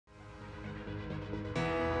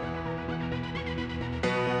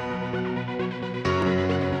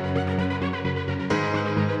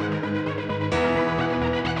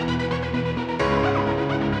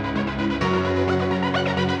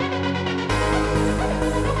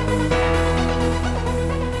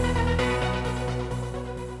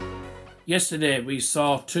Yesterday we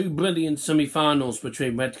saw two brilliant semi-finals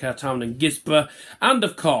between Redcar Town and Gisborough, and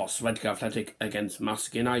of course Redcar Athletic against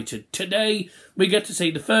Mask United. Today we get to see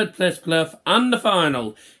the third place playoff and the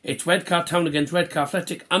final. It's Redcar Town against Redcar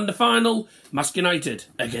Athletic, and the final, Mask United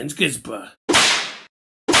against Gisborough.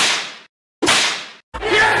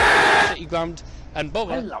 Yeah! Ground and Borough.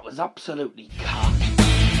 Well, that was absolutely calm.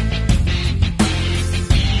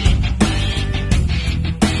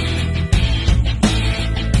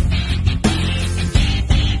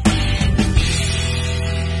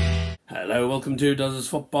 Hello, welcome to Does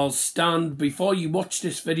Football Stand. Before you watch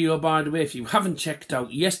this video, by the way, if you haven't checked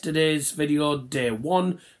out yesterday's video, day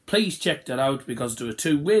 1, please check that out because there were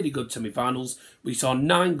two really good semi-finals. We saw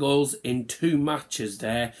 9 goals in 2 matches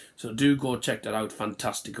there, so do go check that out.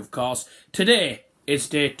 Fantastic, of course. Today is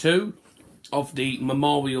day 2 of the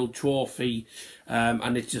Memorial Trophy,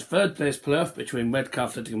 and it's the third place playoff between Redcar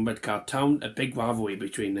Athletic and Redcar Town, a big rivalry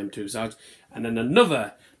between them two sides, and then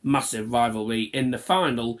another massive rivalry in the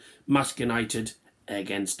final, Mask United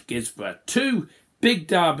against Gisborough. 2 big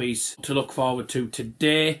derbies to look forward to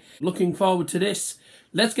today. Looking forward to this.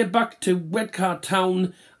 Let's get back to Redcar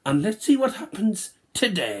Town and let's see what happens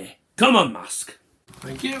today. Come on, Mask.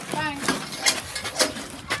 Thank you. Thanks.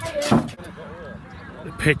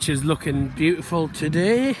 The pitch is looking beautiful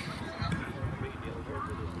today.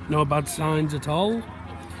 No bad signs at all.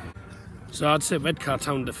 So I'd say Redcar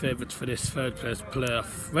Town the favourites for this third place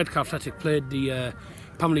playoff. Redcar Athletic played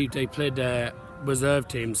apparently they played their reserve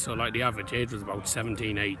teams, so like the average age was about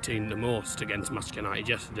 17, 18 the most against Mask United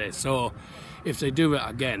yesterday. So if they do it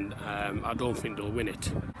again, I don't think they'll win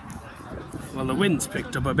it. Well, the wind's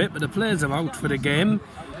picked up a bit, but the players are out for the game.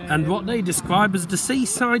 And what they describe as the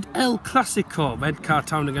Seaside El Clasico, Redcar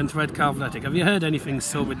Town against Redcar Athletic. Have you heard anything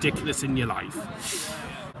so ridiculous in your life?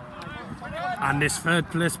 And this third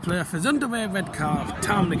place playoff is underway. Redcar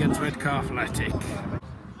Town against Redcar Athletic.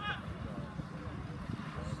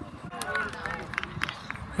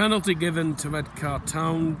 Penalty given to Redcar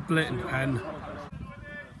Town, blatant pen.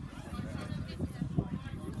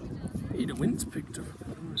 Hey, the wind's picked up.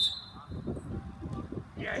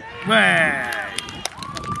 Way!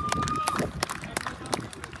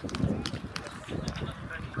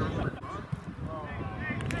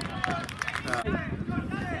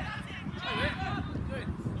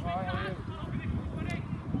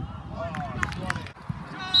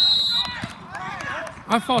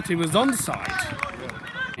 I thought he was onside.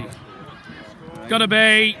 Gotta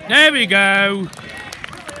be. There we go.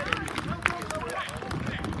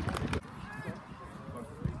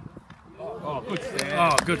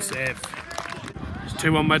 Oh, good save. It's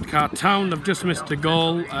 2-1 Redcar Town. I've just missed the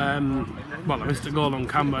goal. Well, I missed the goal on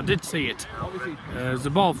camera. I did see it. There's the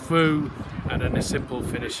ball through, and then a simple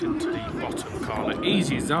finish into the bottom corner.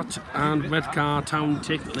 Easy as that. And Redcar Town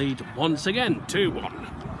take the lead once again, 2-1.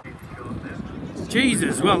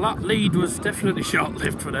 Jesus, well, that lead was definitely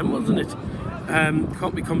short-lived for them, wasn't it?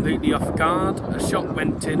 Caught me completely off guard. A shot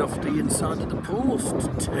went in off the inside of the post.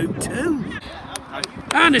 2-2.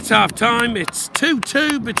 And it's half-time. It's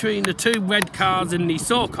 2-2 between the two red cars in the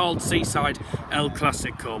so-called Seaside El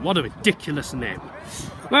Clasico. What a ridiculous name.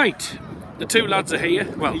 Right, the two lads are here.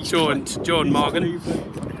 Well, Joe and Morgan.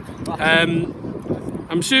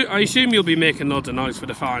 I assume you'll be making loads of noise for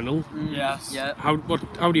the final. Yes. Yeah. How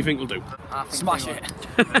do you think we'll do? Smash it.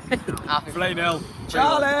 3-0.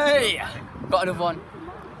 Charlie! Got another one.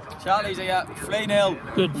 Charlie's here. 3-0.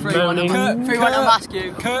 Good morning. 3-1 to Mask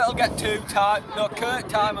you. Kurt will get 2 time. No, Kurt,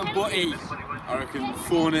 time and Butty. I reckon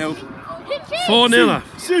 4-0.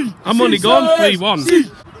 4-0. I'm only going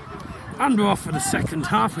 3-1. And we're off for the second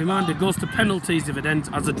half. Reminder, goes to penalties if it ends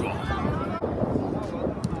as a draw.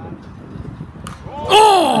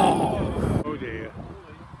 Oh! Oh dear.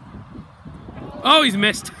 Oh, he's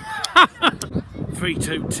missed.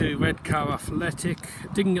 3-2 to Redcar Athletic.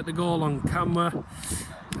 Didn't get the goal on camera.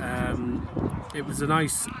 It was a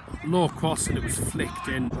nice low cross and it was flicked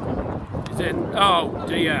in. It's in. Oh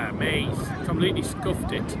dear me. Completely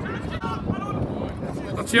scuffed it.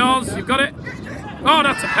 That's yours. You've got it. Oh,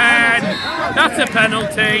 that's a pen. That's a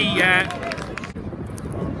penalty. Yeah.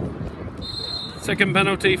 Second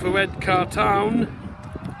penalty for Redcar Town.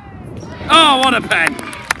 Oh, what a pen!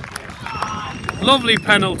 Lovely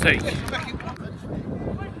penalty.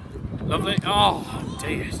 Lovely. Oh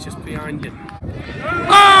dear, it's just behind him.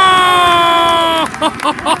 Oh!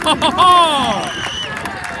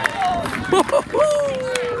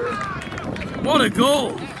 What a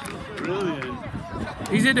goal! Brilliant.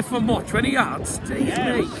 He's in it from what, 20 yards? Jeez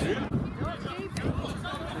me.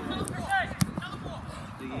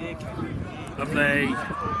 Lovely.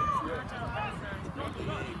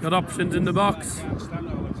 Got options in the box.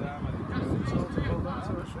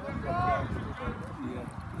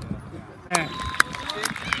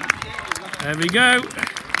 There we go.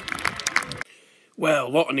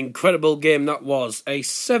 Well, what an incredible game that was. A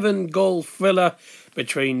 7-goal thriller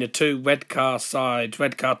between the two Redcar sides.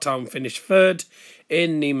 Redcar Town finished third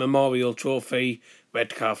in the Memorial Trophy.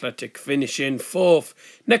 Redcar Athletic finishing fourth.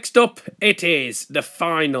 Next up, it is the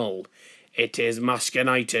final. It is Mask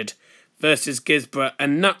United versus Gisborough,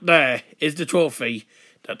 and that there is the trophy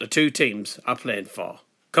that the two teams are playing for.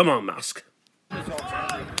 Come on, Mask. Come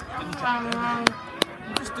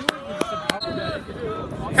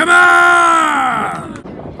on!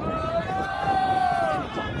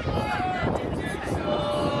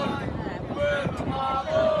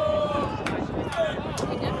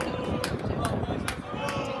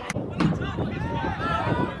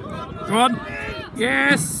 Go on.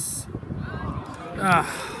 Yes.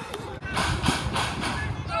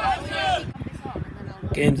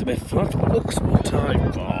 Game's a bit flat, but looks what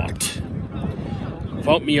I thought.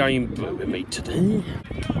 Thought me iron blue with me today.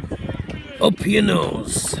 Up your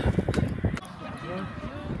nose.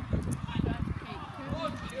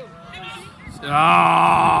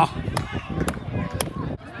 Ah.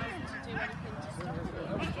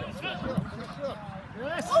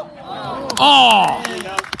 Oh.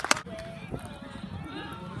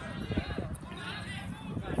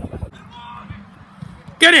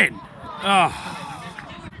 Get in. Oh.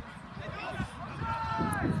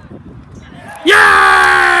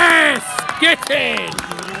 Yes! Get in!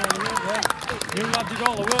 You lad did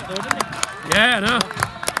all the work though, didn't he? Yeah, I know.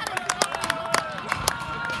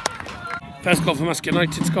 First goal for Mask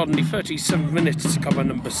United, scored in the 37th minute, cover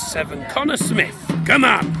number 7, Connor Smith. Come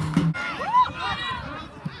on!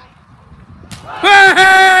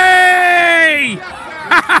 Hey!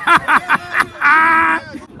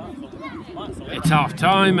 It's half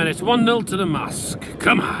time and it's 1-0 to the Mask.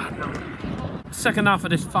 Come on! Second half of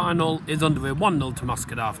this final is underway, 1-0 to Mask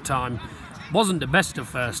at half time. Wasn't the best of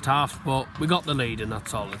first half, but we got the lead and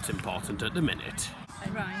that's all that's important at the minute.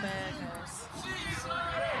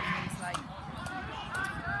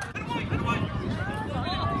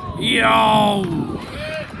 Yo!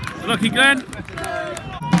 Lucky Glenn!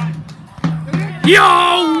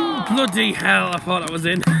 Yo! Bloody hell, I thought that was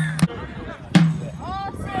in.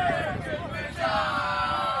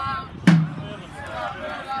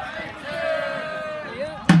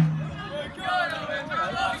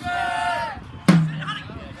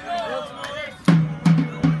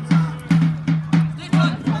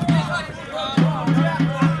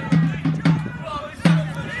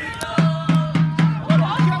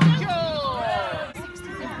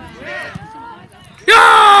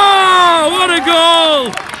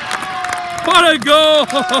 What a goal!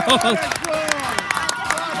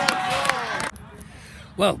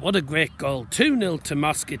 Well, what a great goal. 2-0 to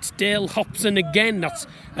Mask. It's Dale Hobson again. That's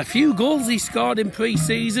a few goals he scored in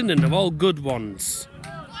pre-season and they're all good ones.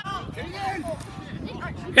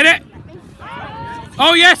 Hit it!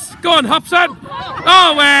 Oh yes! Go on, Hobson!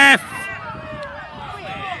 Oh, F!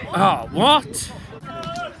 Oh, what?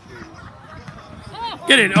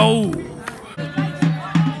 Get it! Oh!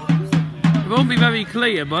 It won't be very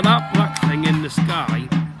clear, but that black thing in the sky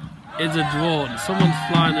is a drone. Someone's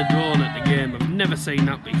flying a drone at the game. I've never seen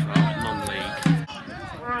that before at non-league.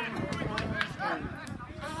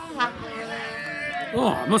 Oh,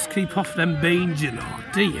 I must keep off them beans, you know,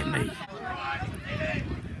 dear me.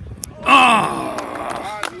 Oh!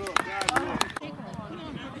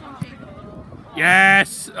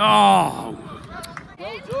 Yes! Oh!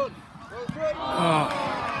 Oh!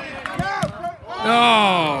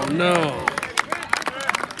 Oh, no!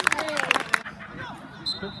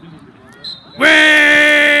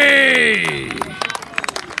 Way!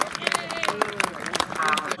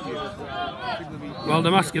 Well,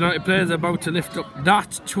 the Mask United players are about to lift up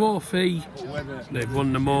that trophy. They've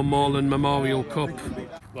won the Mowlam Memorial Cup.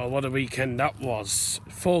 Well, what a weekend that was.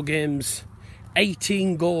 4 games,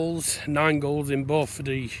 18 goals, 9 goals in both of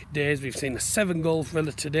the days. We've seen a 7-goal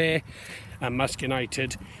thriller today, and Mask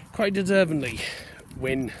United quite deservedly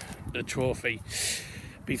win the trophy.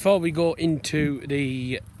 Before we go into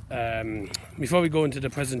the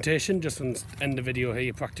presentation, just want to end the video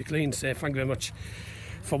here practically and say thank you very much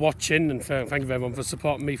for watching, and thank you everyone for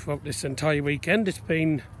supporting me throughout this entire weekend. It's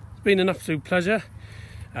been an absolute pleasure.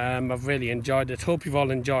 I've really enjoyed it. Hope you've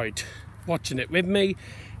all enjoyed watching it with me,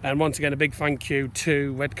 and once again a big thank you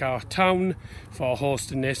to Redcar Town for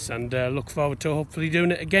hosting this, and look forward to hopefully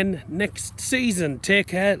doing it again next season. Take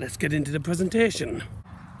care. Let's get into the presentation.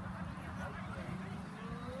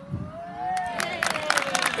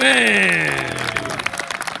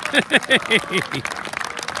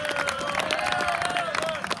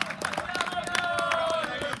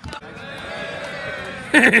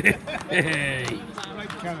 Hey.